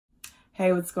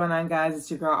Hey, what's going on, guys?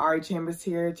 It's your girl Ari Chambers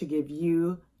here to give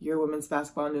you your women's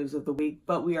basketball news of the week,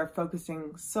 but we are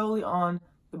focusing solely on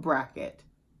the bracket.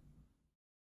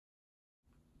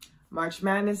 March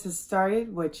Madness has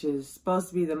started, which is supposed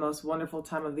to be the most wonderful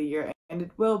time of the year, and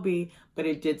it will be, but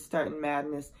it did start in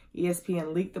madness.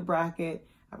 ESPN leaked the bracket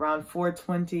around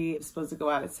 4:20. It was supposed to go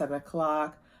out at 7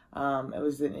 o'clock. It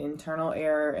was an internal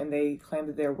error, and they claimed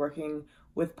that they're working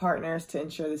with partners to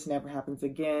ensure this never happens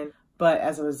again. But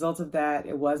as a result of that,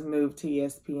 it was moved to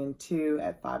ESPN2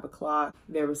 at 5 o'clock.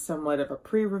 There was somewhat of a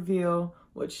pre-reveal,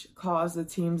 which caused the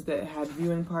teams that had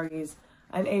viewing parties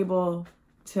unable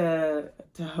to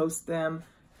host them.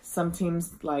 Some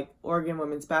teams, like Oregon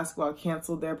women's basketball,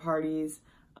 canceled their parties.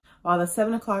 While the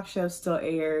 7 o'clock show still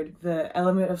aired, the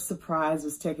element of surprise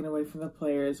was taken away from the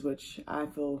players, which I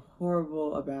feel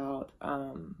horrible about.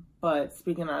 But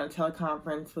speaking on a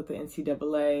teleconference with the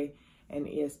NCAA and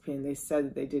ESPN, they said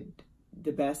that they did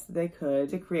the best they could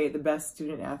to create the best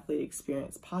student-athlete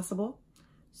experience possible.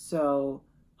 So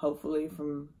hopefully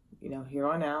from here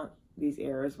on out, these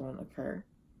errors won't occur.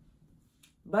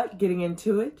 But getting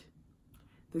into it,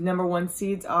 the number 1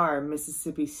 seeds are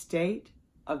Mississippi State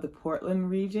of the Portland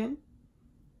region,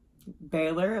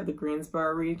 Baylor of the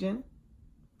Greensboro region,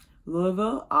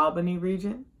 Louisville, Albany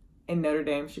region, and Notre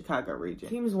Dame, Chicago region.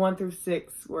 Teams 1 through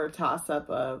 6 were a toss-up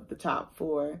of the top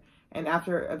 4. And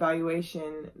after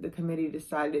evaluation, the committee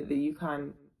decided that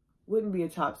UConn wouldn't be a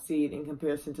top seed in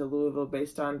comparison to Louisville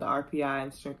based on the RPI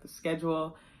and strength of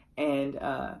schedule and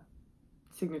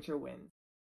signature wins.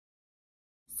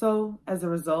 So as a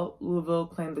result, Louisville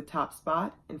claimed the top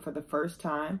spot, and for the first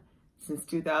time since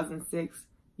 2006,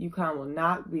 UConn will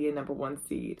not be a number 1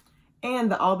 seed. And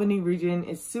the Albany region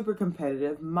is super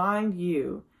competitive. Mind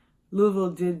you,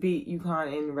 Louisville did beat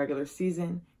UConn in regular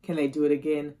season. Can they do it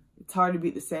again? It's hard to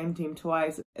beat the same team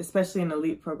twice, especially in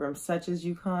elite programs such as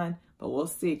UConn, but we'll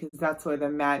see because that's where the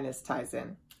madness ties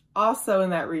in. Also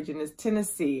in that region is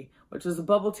Tennessee, which was a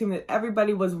bubble team that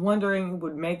everybody was wondering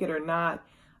would make it or not.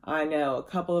 I know a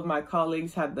couple of my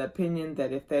colleagues had the opinion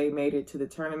that if they made it to the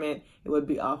tournament, it would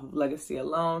be off of legacy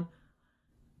alone.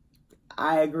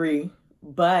 I agree,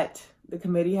 but the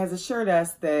committee has assured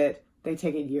us that they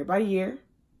take it year by year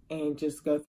and just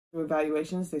go through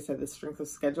evaluations. They said the strength of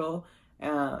schedule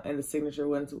and the signature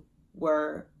wins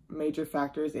were major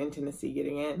factors in Tennessee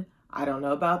getting in. I don't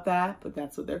know about that, but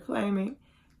that's what they're claiming.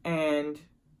 And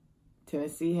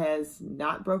Tennessee has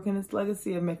not broken its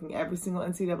legacy of making every single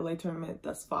NCAA tournament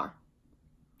thus far.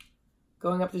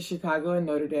 Going up to Chicago and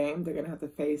Notre Dame, they're going to have to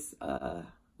face a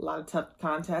lot of tough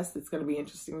contests. It's going to be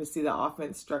interesting to see the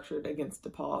offense structured against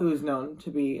DePaul, who is known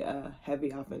to be a heavy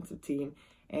offensive team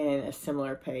and a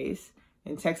similar pace.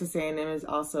 And Texas A&M is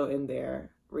also in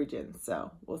their region,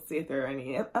 so we'll see if there are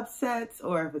any upsets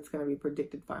or if it's going to be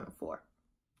predicted Final Four.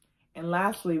 And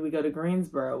lastly, we go to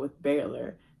Greensboro with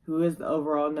Baylor, who is the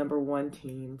overall number 1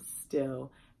 team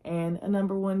still and a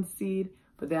number 1 seed,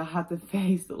 but they'll have to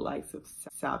face the likes of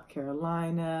South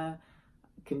Carolina,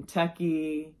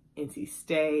 Kentucky, NC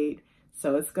State,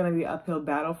 so it's going to be an uphill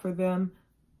battle for them.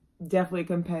 Definitely a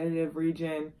competitive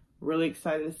region. Really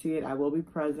excited to see it. I will be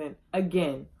present.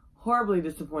 Again, horribly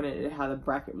disappointed at how the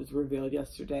bracket was revealed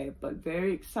yesterday, but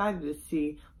very excited to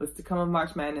see what's to come of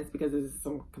March Madness because there's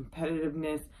some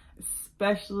competitiveness,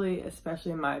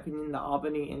 especially in my opinion, the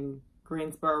Albany and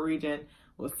Greensboro region.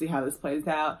 We'll see how this plays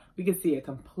out. We could see a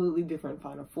completely different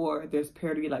Final Four. There's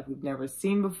parity like we've never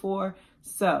seen before.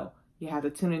 So you have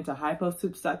to tune into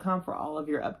highposthoops.com for all of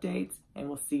your updates, and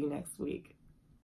we'll see you next week.